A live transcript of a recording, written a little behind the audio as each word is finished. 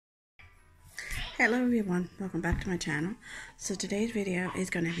Hello everyone, welcome back to my channel. So today's video is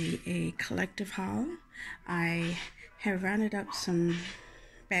going to be a collective haul. I have rounded up some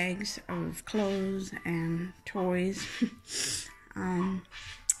bags of clothes and toys.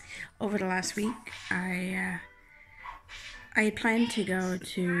 Over the last week I had planned to go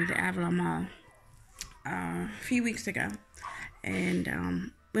to the Avalon Mall a few weeks ago,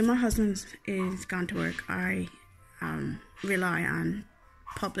 and when my husband is gone to work, I rely on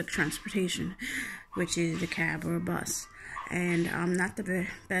public transportation, which is a cab or a bus, and I'm not the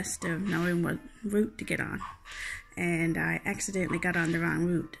best of knowing what route to get on, and I accidentally got on the wrong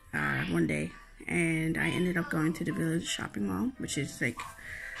route one day, and I ended up going to the Village shopping mall, which is like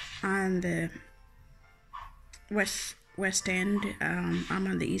on the west end. I'm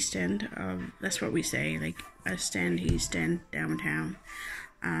on the east end of, that's what we say, like west end, east end, downtown,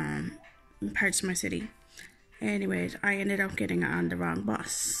 parts of my city. Anyways, I ended up getting on the wrong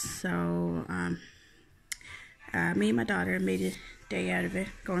bus, so me and my daughter made a day out of it,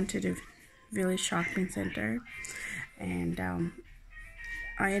 going to the Village shopping center, and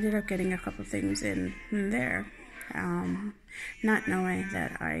I ended up getting a couple things in there, not knowing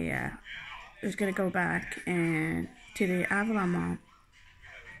that I was going to go back and to the Avalon Mall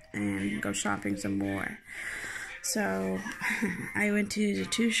and go shopping some more. So I went to the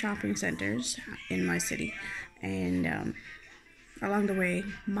two shopping centers in my city, and along the way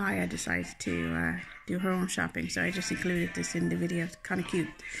Maya decided to do her own shopping, so I just included this in the video. It's kind of cute,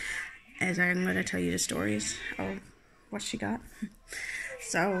 as I'm going to tell you the stories of what she got.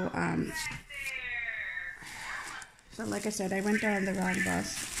 So like I said, I went down the wrong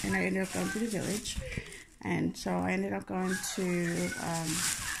bus and I ended up going to the Village, and so I ended up going to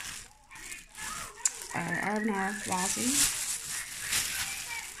R&R Plaza,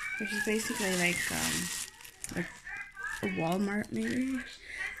 which is basically like a Walmart maybe.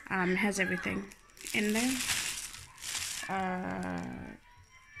 It has everything in there.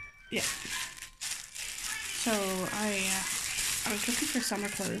 Yeah. So I was looking for summer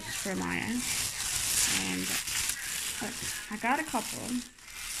clothes for Maya, and I got a couple.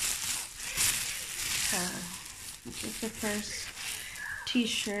 So this is the first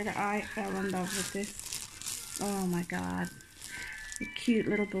t-shirt. I fell in love with this. Oh my god. The cute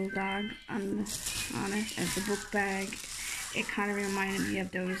little bulldog on it as the book bag. It kind of reminded me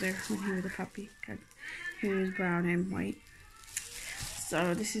of Dozer when he was a puppy, because he was brown and white.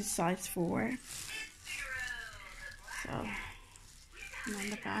 So this is size 4. So, and on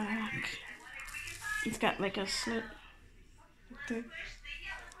the back, it's got like a slit. So,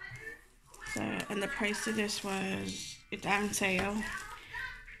 and the price of this was, it's on sale.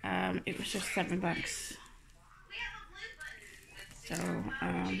 It was just $7. So,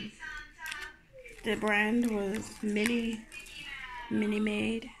 the brand was Mini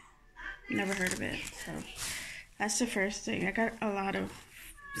Made. Never heard of it. So, that's the first thing. I got a lot of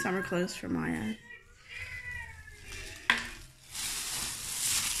summer clothes for Maya.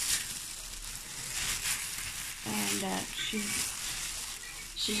 And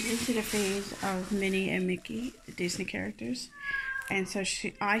she's into the phase of Minnie and Mickey, the Disney characters. And so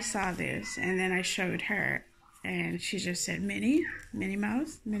I saw this, and then I showed her, and she just said, Minnie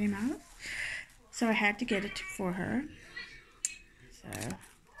Mouse. So I had to get it for her. So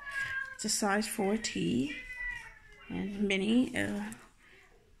it's a size 4T, and Minnie,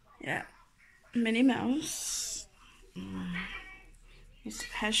 yeah, Minnie Mouse. It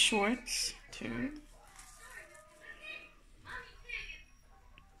has shorts too.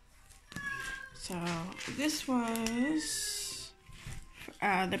 So this was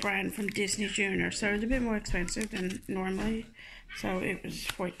the brand from Disney Junior, so it was a bit more expensive than normally. So it was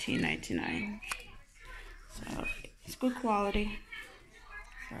 $14.99. So it's good quality.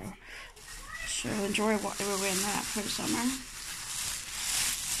 So she'll enjoy what they were wearing that for the summer.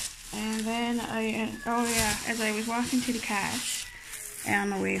 And then as I was walking to the cash on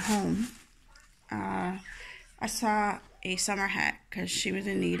my way home, I saw a summer hat, because she was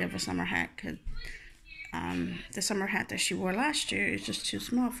in need of a summer hat, because the summer hat that she wore last year is just too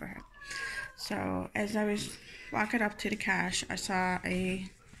small for her. So as I was walking up to the cash, I saw a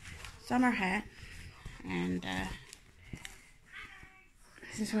summer hat, and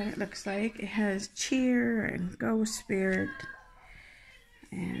this is what it looks like. It has cheer and go spirit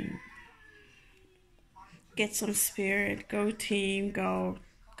and get some spirit, go team, go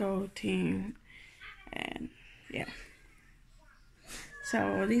team, and yeah.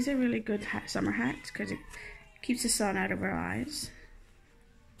 So these are really good summer hats, because it keeps the sun out of our eyes.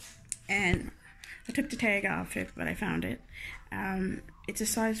 And I took the tag off it, but I found it. It's a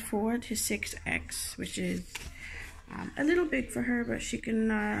size 4 to 6X, which is A little big for her, but she can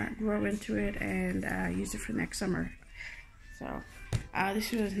grow into it and use it for next summer. So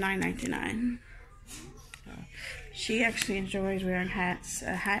this was $9.99. So she actually enjoys wearing hats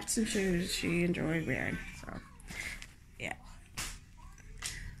and shoes. She enjoys wearing. So yeah.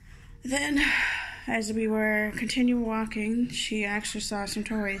 Then, as we were continuing walking, she actually saw some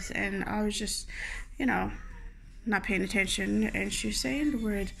toys, and I was just, you know, not paying attention, and she was saying the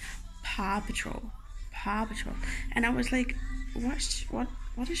word Paw Patrol. Paw Patrol. And I was like, what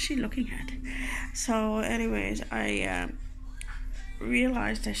is she looking at? So anyways, I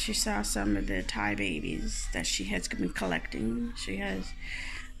realized that she saw some of the Thai babies that she has been collecting. She has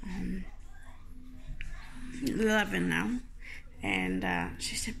 11 now. And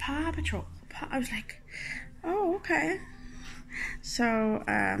she said, Paw Patrol. I was like, oh, okay. So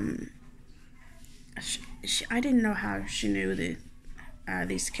I didn't know how she knew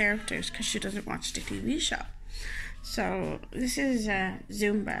these characters, because she doesn't watch the TV show. So this is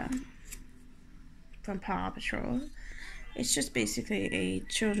Zumba from Paw Patrol. It's just basically a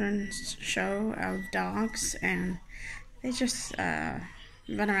children's show of dogs, and they just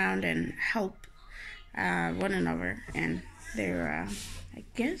run around and help one another, and they're I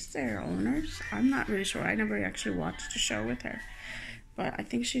guess they're owners. I'm not really sure. I never actually watched the show with her, but I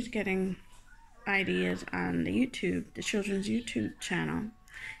think she's getting ideas on the children's YouTube channel,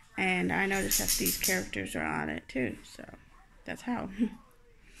 and I noticed that these characters are on it too, so that's how.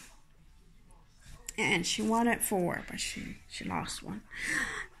 And she wanted 4, but she lost 1,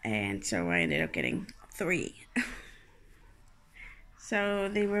 and so I ended up getting 3. So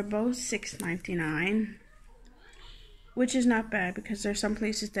they were both $6.99, which is not bad, because there's some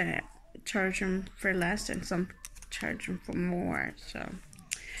places that charge them for less and some charge them for more. So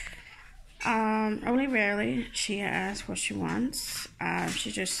only rarely she asks what she wants.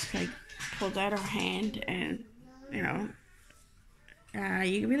 She just like pulls out her hand, and you know,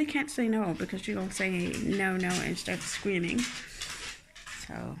 you really can't say no, because you don't say no and start screaming.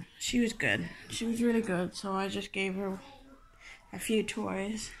 So she was good. She was really good. So I just gave her a few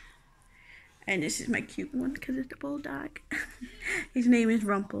toys. And this is my cute one, because it's a bulldog. His name is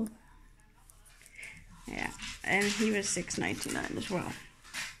Rumple. Yeah, and he was $6.99 as well.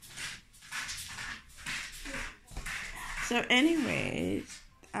 So anyways,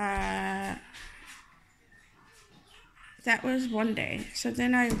 that was one day. So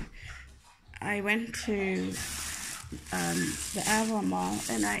then I went to the Avon Mall,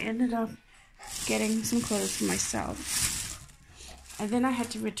 and I ended up getting some clothes for myself. And then I had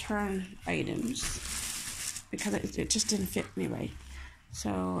to return items because it just didn't fit me right.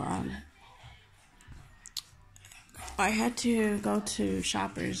 So I had to go to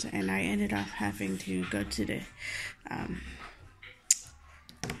Shoppers, and I ended up having to go to the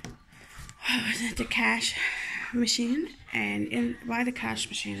cash machine. And by the cash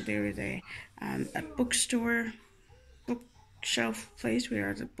machine, there was a bookstore, bookshelf place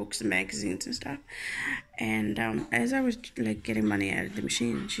where the books and magazines and stuff. And as I was like getting money out of the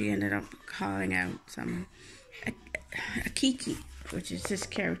machine, she ended up calling out a Kiki, which is this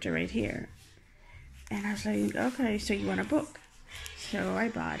character right here. And I was like, okay, so you want a book? So I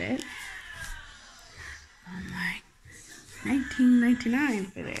bought it. I'm like,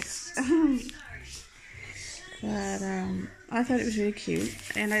 $19.99 for this. But I thought it was really cute,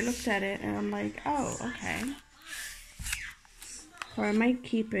 and I looked at it and I'm like, oh, okay. Or I might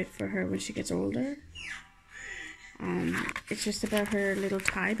keep it for her when she gets older. It's just about her little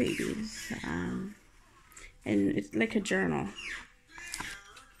Thai babies, and it's like a journal.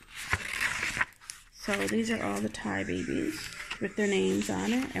 So these are all the Thai babies with their names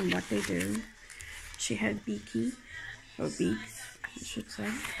on it and what they do. She had Beaky, or Beaks, I should say.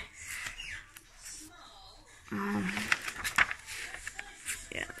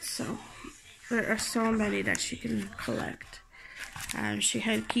 Yeah, so there are so many that she can collect. She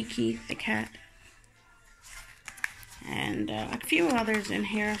had Kiki, the cat, and a few others in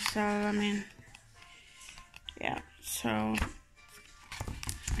here. So I mean, yeah. So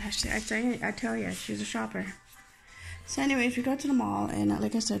I tell you, she's a shopper. So anyways, we go to the mall, and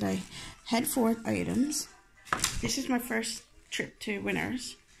like I said, I had 4 items. This is my first trip to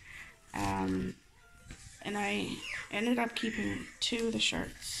Winners. And I ended up keeping 2 of the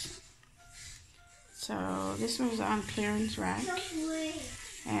shirts. So this was on clearance rack.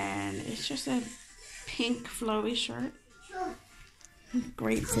 And it's just a pink flowy shirt.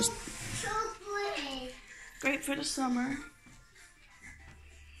 Great for the summer.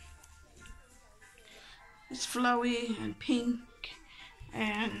 It's flowy and pink,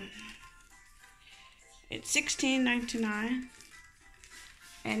 and it's $16.99,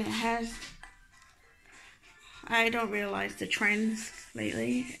 and it has I don't realize the trends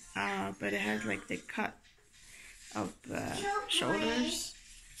lately, but it has like the cut of the shoulders.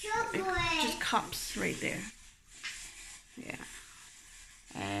 It just cups right there. Yeah.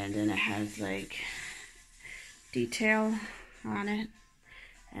 And then it has like detail on it.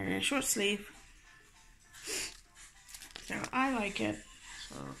 And then a short sleeve. So I like it.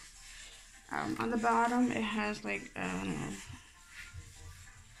 So on the bottom it has like, I don't know,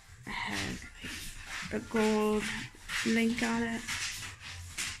 it has like a gold link on it.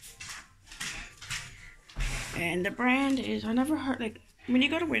 And the brand is, I never heard, like, when you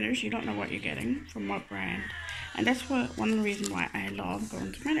go to Winners, you don't know what you're getting from what brand. And that's one of the reasons why I love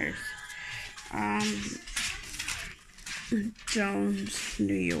going to Winners. Jones,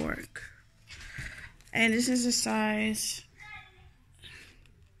 New York. And this is a size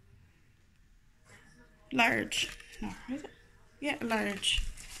large. No, is it? Yeah, large.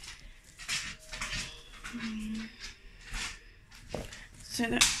 So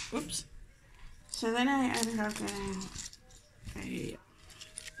that, oops. So then I ended up getting a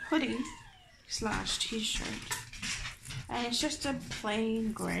hoodie / t-shirt. And it's just a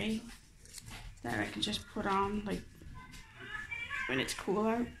plain gray that I can just put on like when it's cool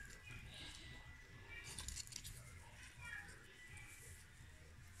out.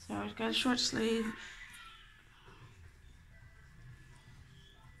 So it's got a short sleeve.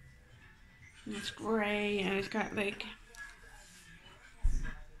 And it's gray and it's got like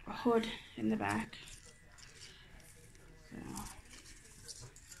a hood in the back. So.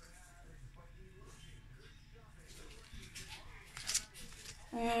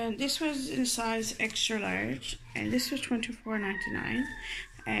 And this was in size extra large, and this was $24.99,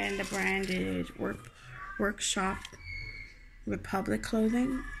 and the brand is Workshop Republic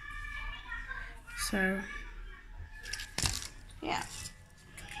Clothing. So yeah,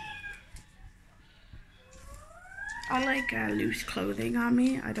 I like loose clothing on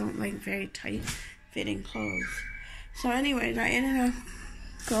me. I don't like very tight fitting clothes. So anyways, I ended up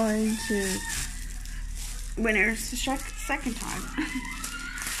going to Winners the second time.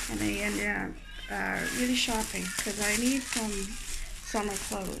 And I ended up really shopping because I need some summer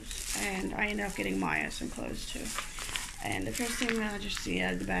clothes, and I ended up getting Maya some clothes too. And the first thing that I just see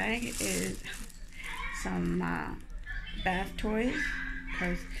out of the bag is some bath toys,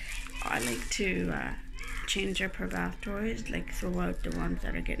 because I like to change up her bath toys, like throw out the ones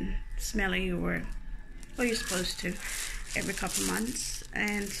that are getting smelly, or well, you're supposed to every couple months.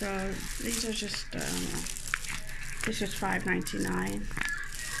 And so these are just this is $5.99.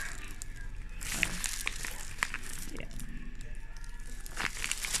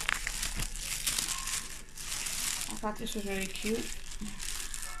 I thought this was really cute.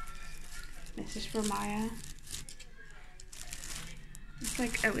 This is for Maya. It's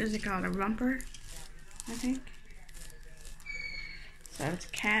like, what is it called? A romper, I think. So it's a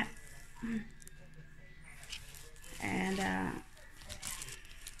cat. And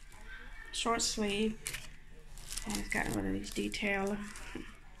short sleeve. And it's got one of these detail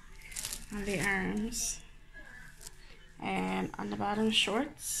on the arms. And on the bottom,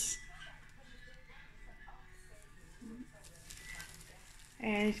 shorts.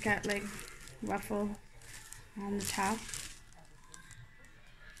 And it's got like ruffle on the top.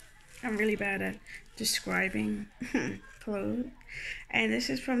 I'm really bad at describing clothes. And this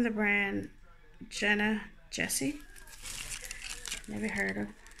is from the brand Jenna Jessie. Never heard of.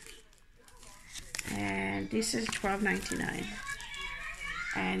 And this is $12.99.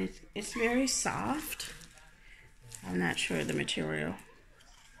 And it's very soft. I'm not sure of the material.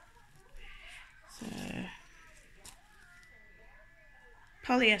 So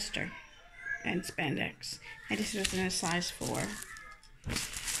polyester and spandex, and this was in a size 4.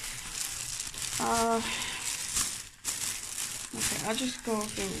 Okay, I'll just go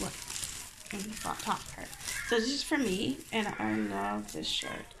through what in the top part. So this is for me, and I love this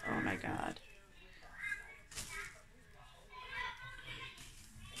shirt. Oh my god,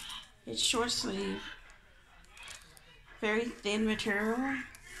 it's short sleeve, very thin material,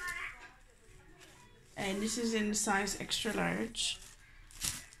 and this is in size extra large.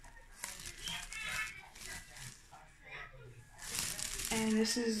 And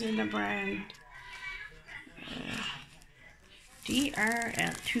this is in the brand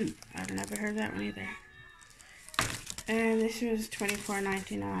DRL2. I've never heard that one either. And this was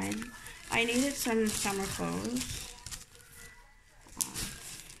 $24.99. I needed some summer clothes.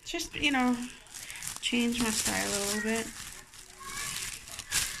 Just, you know, change my style a little bit.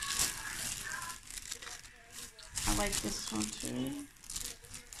 I like this one too.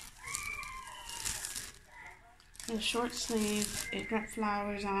 The short sleeve, it got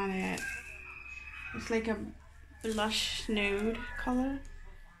flowers on it. It's like a blush nude color.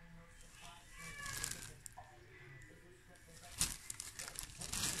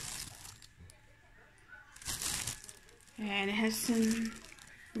 And it has some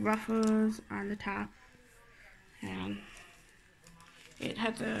ruffles on the top, and it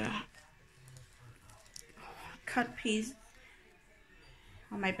has a cut piece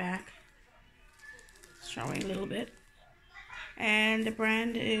on my back, showing a little bit. And the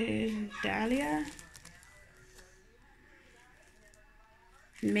brand is Dahlia.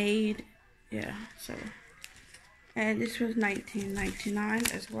 Made, yeah, so. And this was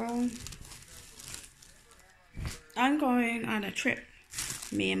 $19.99 as well. I'm going on a trip,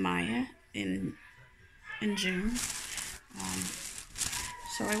 me and Maya, in June.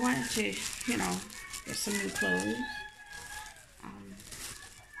 So I wanted to, you know, get some new clothes.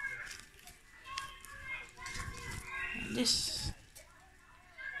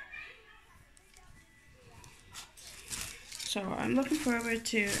 So I'm looking forward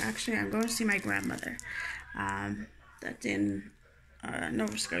to, actually I'm going to see my grandmother. That's in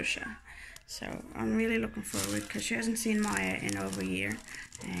Nova Scotia. So I'm really looking forward, because she hasn't seen Maya in over a year.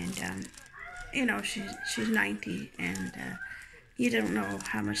 And, you know, she's 90, and you don't know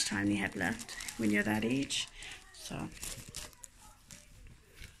how much time you have left when you're that age. So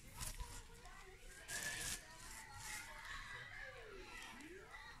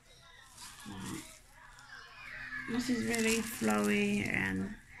this is really flowy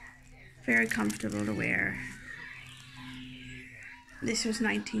and very comfortable to wear. This was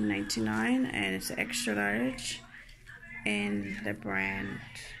 $19.99, and it's extra large in the brand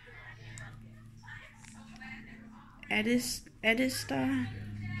Edista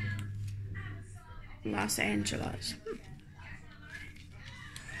Los Angeles.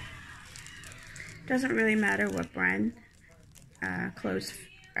 Doesn't really matter what brand clothes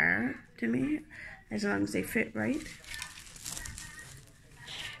are to me, as long as they fit right.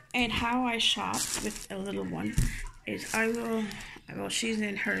 And how I shop with a little one is well, she's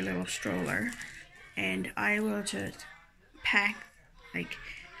in her little stroller, and I will just pack like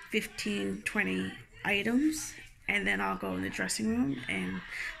 15, 20 items, and then I'll go in the dressing room and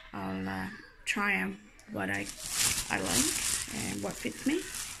I'll try on what I like and what fits me,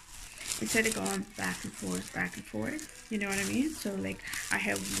 instead of going back and forth, you know what I mean? So like I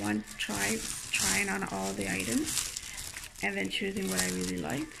have one trying on all the items and then choosing what I really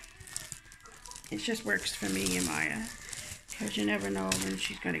like. It just works for me and Maya, because you never know when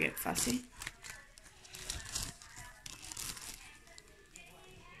she's going to get fussy.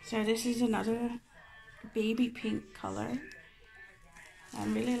 So this is another baby pink color.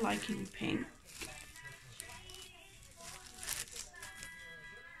 I'm really liking pink.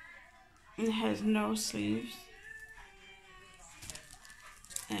 It has no sleeves.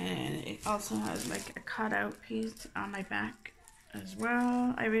 And it also has like a cutout piece on my back as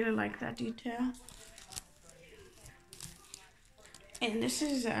well. I really like that detail. And this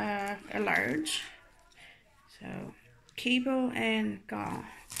is a large. So Cable and Gall.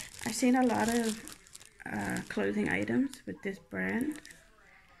 I've seen a lot of clothing items with this brand.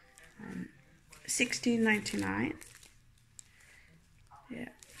 $16.99. Yeah.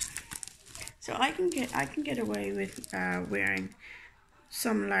 So I can get away with wearing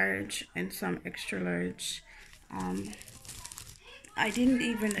some large and some extra large. I didn't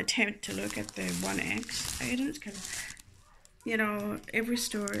even attempt to look at the 1X items, because you know, every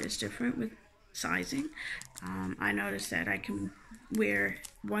store is different with sizing. I noticed that I can wear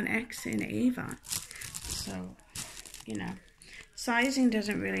 1X in Avon, so you know, sizing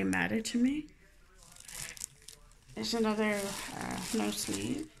doesn't really matter to me. There's another no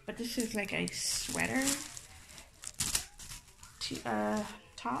sleeve, but this is like a sweater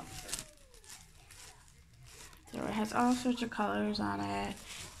top. So it has all sorts of colors on it.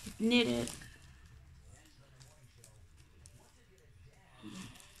 Knitted.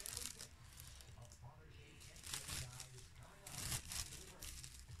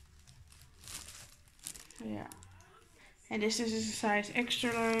 Yeah. And this is a size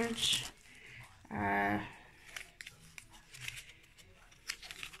extra large.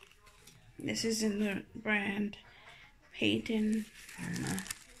 This is in the brand Peyton.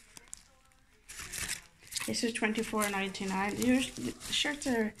 This is $24.99. The shirts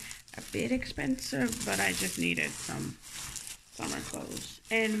are a bit expensive, but I just needed some summer clothes.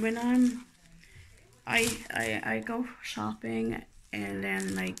 And when I go shopping, and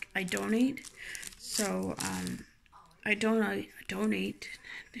then like I donate. So I donate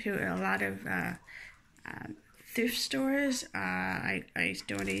to a lot of thrift stores. I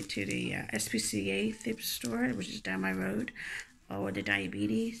donate to the SPCA thrift store, which is down my road, or the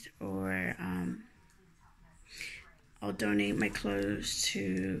Diabetes, or I'll donate my clothes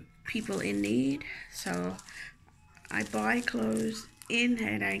to people in need. So I buy clothes in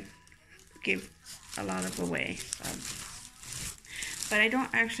and I give a lot of away. So. But I don't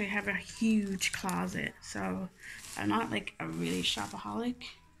actually have a huge closet, so I'm not like a really shopaholic.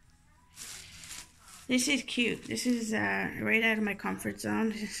 This is cute. This is right out of my comfort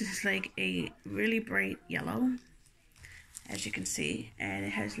zone. This is like a really bright yellow, as you can see, and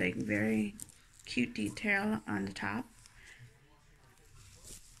it has like very cute detail on the top.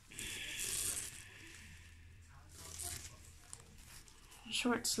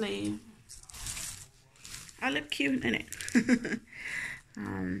 Short sleeve. I look cute in it.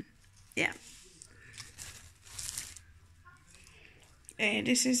 Yeah. And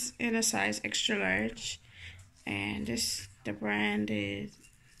this is in a size extra large, and the brand is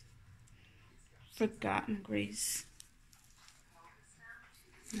Forgotten Grace.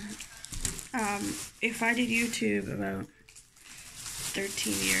 If I did YouTube about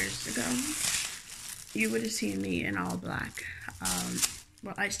 13 years ago, you would have seen me in all black.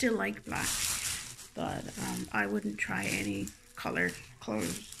 Well, I still like black, but I wouldn't try any colored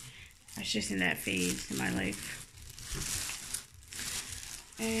clothes. I was just in that phase in my life.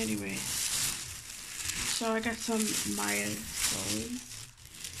 Anyway, so I got some Maya clothes,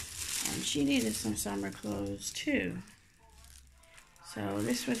 and she needed some summer clothes too. So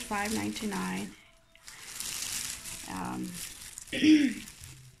this was $5.99.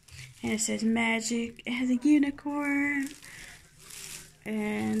 And it says Magic. It has a unicorn,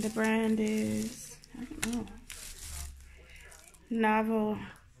 and the brand is, I don't know, Novel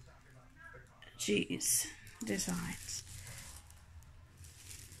G's Designs.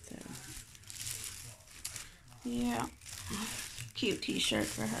 So yeah, cute t-shirt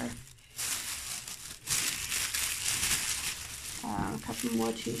for her. A couple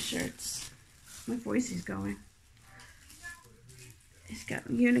more t-shirts. My voice is going. It's got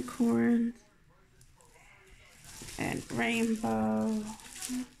unicorns and rainbow.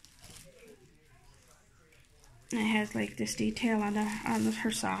 It has like this detail on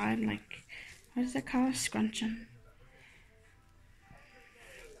her side, like, what is it called? Scrunching.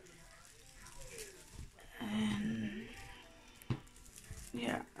 And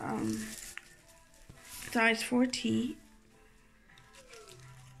yeah, size 4T.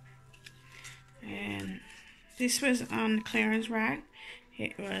 And this was on the clearance rack.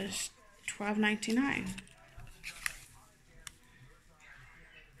 It was $12.99.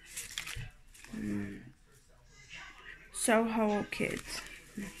 Soho Kids.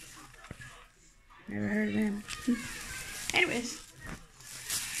 Never heard of them. Anyways,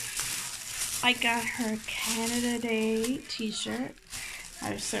 I got her Canada Day t-shirt.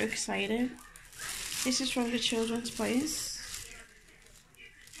 I was so excited. This is from the Children's Place.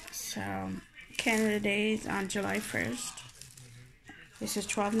 So, Canada Day is on July 1st. This is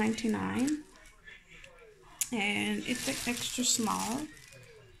 $12.99. And it's like extra small.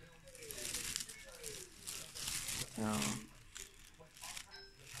 So,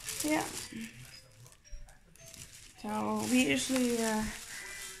 yeah. So, we usually,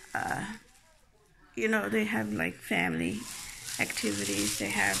 you know, they have like family activities. They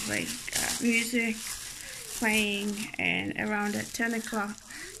have like music playing, and around at 10 o'clock,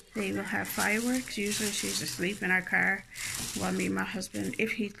 they will have fireworks. Usually she's asleep in our car while me and my husband,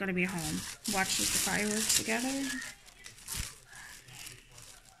 if he's going to be home, watches the fireworks together.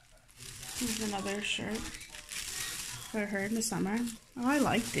 Here's another shirt for her in the summer. Oh, I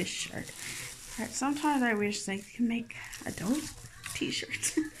like this shirt. Sometimes I wish they could make adult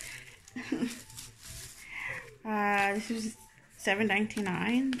t-shirts. This is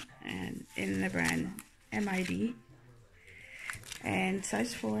 $7.99 and in the brand MID. And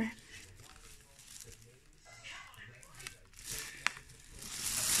size 4.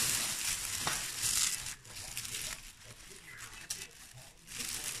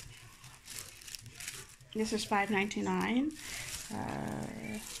 This is $5.99.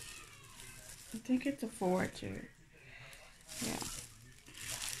 I think it's a 4 too. Yeah.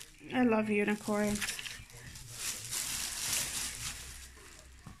 I love unicorns.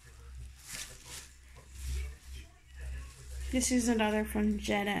 This is another from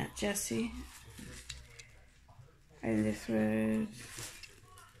Jenna Jessie. And this was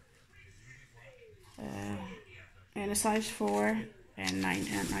in a size 4 and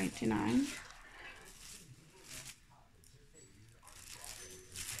 $9.99.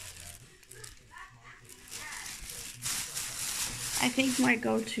 I think my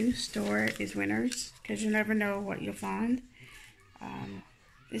go-to store is Winners, because you never know what you'll find.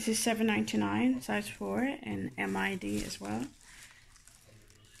 This is $7.99, size 4, and MID as well.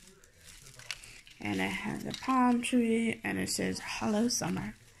 and it has a palm tree, and it says Hello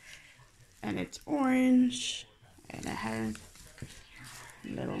Summer, and it's orange, and it has a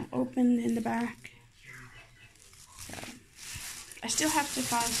little open in the back. So I still have to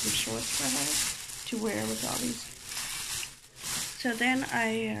find some shorts for her to wear with all these. So then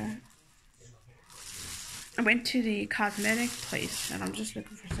I went to the cosmetic place, and I'm just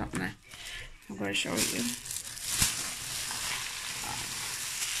looking for something that I'm going to show you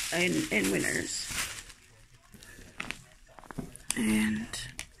in Winners. And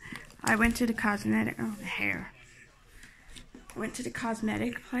I went to the cosmetic, hair. I went to the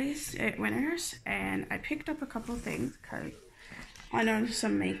cosmetic place at Winners, and I picked up a couple of things because I noticed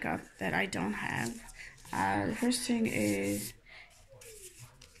some makeup that I don't have. The first thing is,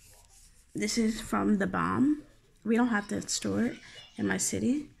 this is from The Balm. We don't have that store in my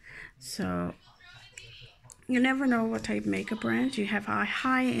city, so you never know what type of makeup brands. You have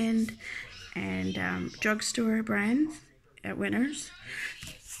high-end and drugstore brands at Winners.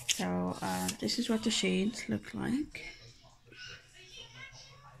 So this is what the shades look like.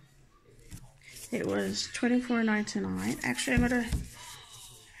 It was $24.99. Actually, I'm gonna,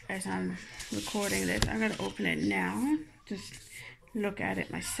 as I'm recording this, I'm gonna open it now. Just look at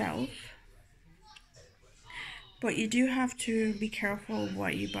it myself. But you do have to be careful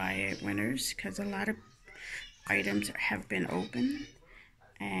what you buy at Winners, because a lot of items have been opened,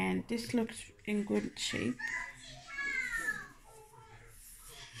 and this looks in good shape.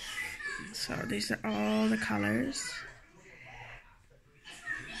 So these are all the colors,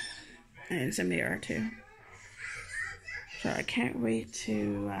 and it's a mirror too. So I can't wait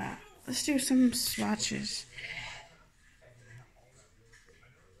to let's do some swatches.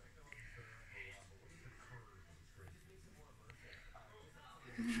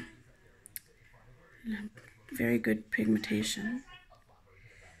 Very good pigmentation.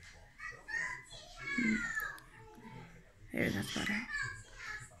 There, that's better.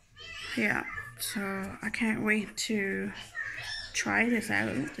 Yeah, so I can't wait to try this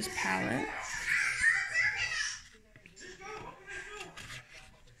out, this palette.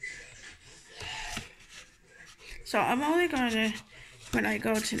 So I'm only going to, when I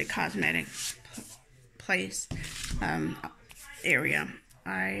go to the cosmetic place area,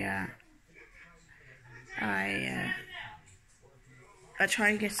 I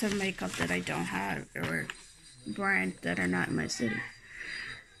try to get some makeup that I don't have, or brands that are not in my city.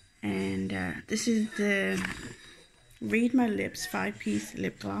 And this is the Read My Lips 5-piece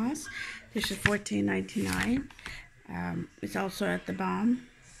lip gloss. This is $14.99. It's also at The Balm.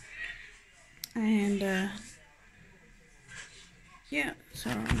 And yeah, so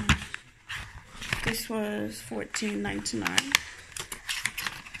this was $14.99.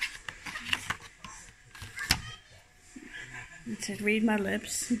 It said Read My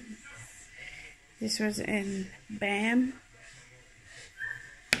Lips. This was in BAM.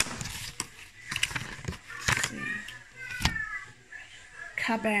 Let's see.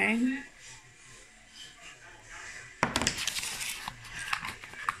 Kabang.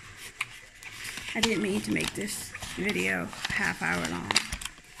 I didn't mean to make this video half-hour long.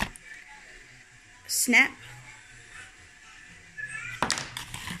 Snap.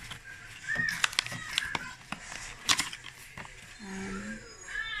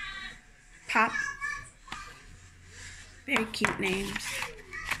 Pop. Very cute names.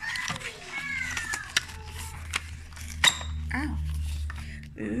 Oh.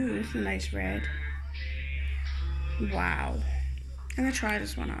 Ooh, this is a nice red. Wow. I'm gonna try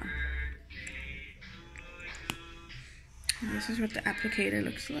this one on. This is what the applicator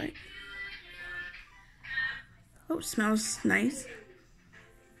looks like. Oh, it smells nice.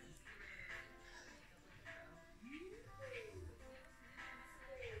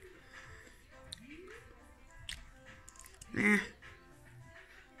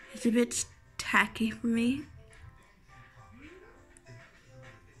 It's a bit tacky for me.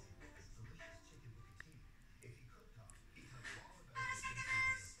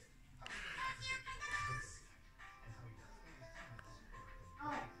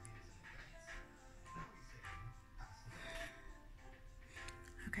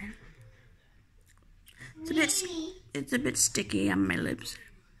 Okay. It's a bit sticky on my lips.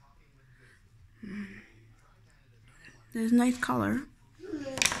 There's a nice color.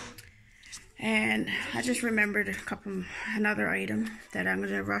 And I just remembered another item that I'm going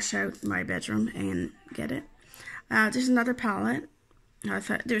to rush out my bedroom and get it. There's another palette. I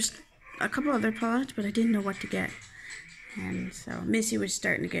thought there's a couple other palettes, but I didn't know what to get. And so Missy was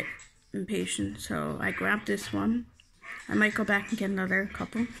starting to get impatient, so I grabbed this one. I might go back and get another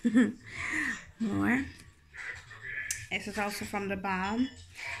couple more. This is also from The Balm.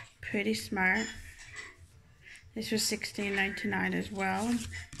 Pretty Smart. This was $16.99 as well.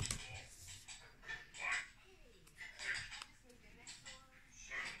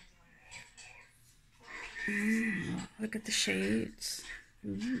 Look at the shades.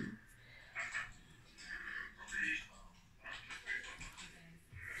 Ooh.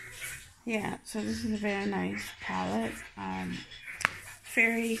 Yeah, so this is a very nice palette.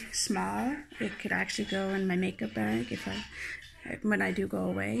 Very small. It could actually go in my makeup bag when I do go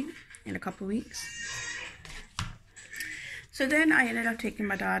away in a couple weeks. So then I ended up taking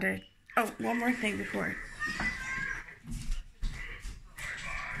my daughter. Oh, one more thing before.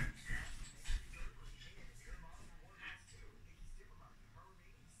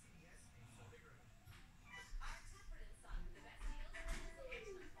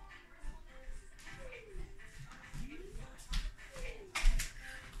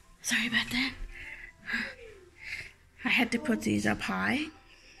 Sorry about that. I had to put these up high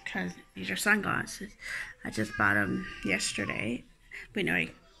because these are sunglasses. I just bought them yesterday. But no,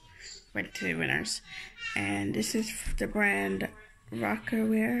 I went to Winners. And this is the brand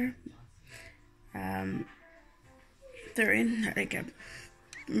Rocawear. They're in like a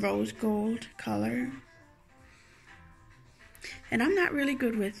rose gold color. And I'm not really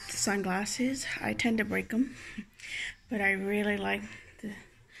good with sunglasses. I tend to break them. But I really like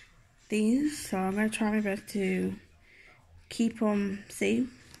these. So I'm going to try my best to keep them safe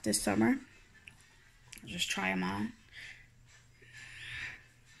this summer. I'll just try them on.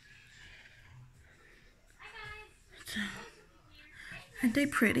 So, aren't they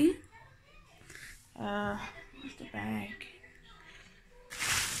pretty? Where's the bag? I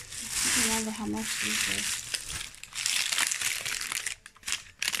don't remember how much these are.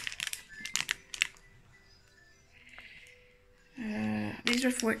 These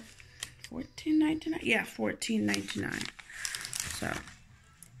are $14.99. Yeah, $14.99. So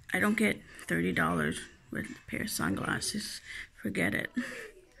I don't get $30 with a pair of sunglasses. Forget it.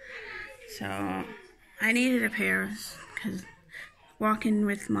 So I needed a pair because walking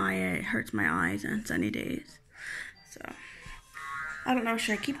with it hurts my eyes on sunny days. So I don't know,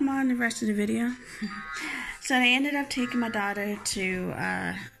 should I keep them on the rest of the video? So I ended up taking my daughter to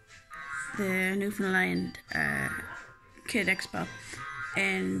the Newfoundland Kid Expo.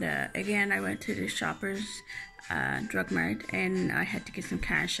 And again, I went to the Shoppers Drug Mart and I had to get some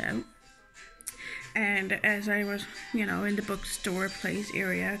cash out. And as I was, in the bookstore place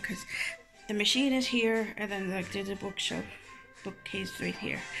area, because the machine is here and then there's a bookcase right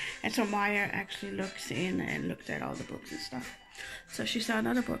here. And so Maya actually looks in and looked at all the books and stuff. So she saw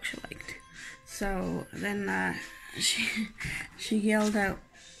another book she liked. So then she yelled out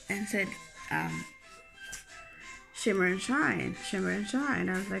and said, Shimmer and Shine, Shimmer and Shine.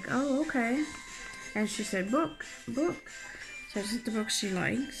 I was like, oh, okay. And she said, book. So this is the book she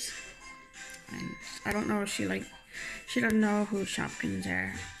likes. And I don't know if she doesn't know who Shopkins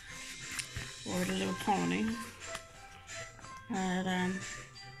are. Or The Little Pony. But,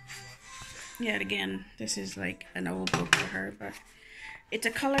 yet again, this is like an old book for her, but it's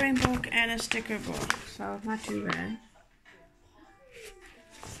a coloring book and a sticker book, so it's not too bad.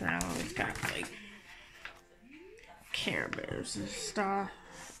 So it's got like Care Bears and stuff.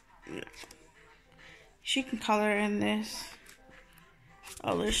 Yeah. She can color in this.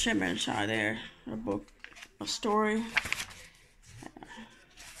 Oh, there's Shimmer and Shine there. A book, a story.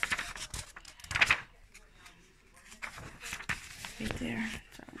 Right there.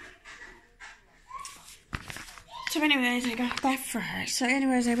 So anyways, I got that for her. So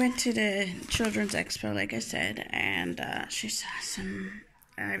anyways, I went to the Children's Expo, like I said, and she saw some,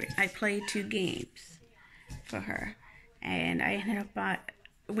 I played 2 games for her, and I ended up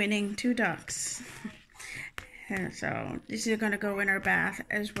winning 2 ducks. And so these are going to go in her bath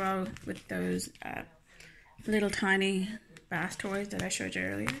as well with those little tiny bath toys that I showed you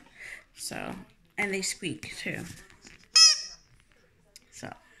earlier. So, and they squeak too.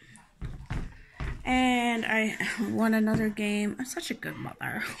 So. And I won another game. I'm such a good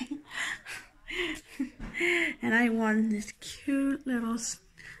mother. And I won this cute little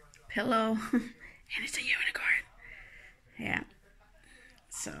pillow. And it's a unicorn. Yeah.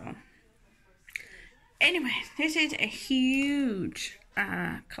 So. Anyway, this is a huge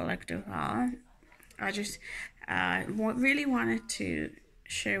collective haul. I just really wanted to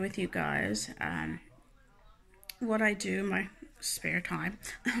share with you guys what I do in my spare time.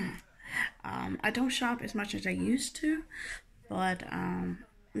 I don't shop as much as I used to, but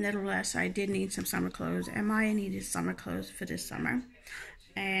nevertheless, I did need some summer clothes, and Maya needed summer clothes for this summer.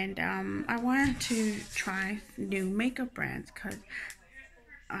 And I wanted to try new makeup brands because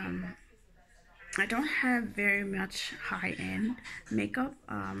I don't have very much high-end makeup.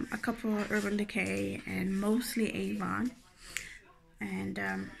 A couple of Urban Decay and mostly Avon. And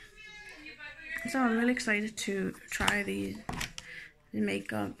so I'm really excited to try the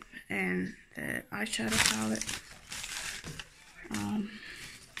makeup and the eyeshadow palette.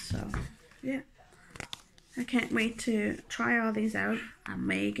 So yeah, I can't wait to try all these out. I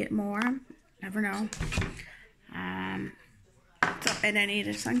may get more, never know. So, and I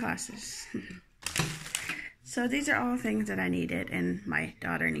needed sunglasses. So these are all things that I needed and my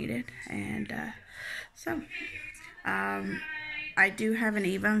daughter needed. And I do have an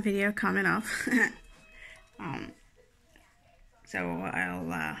Avon video coming up. So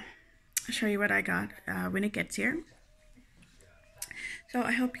I'll show you what I got when it gets here. So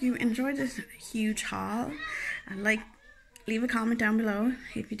I hope you enjoyed this huge haul. Leave a comment down below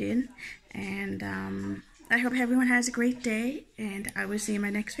if you did. And I hope everyone has a great day. And I will see you in my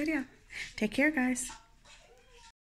next video. Take care, guys.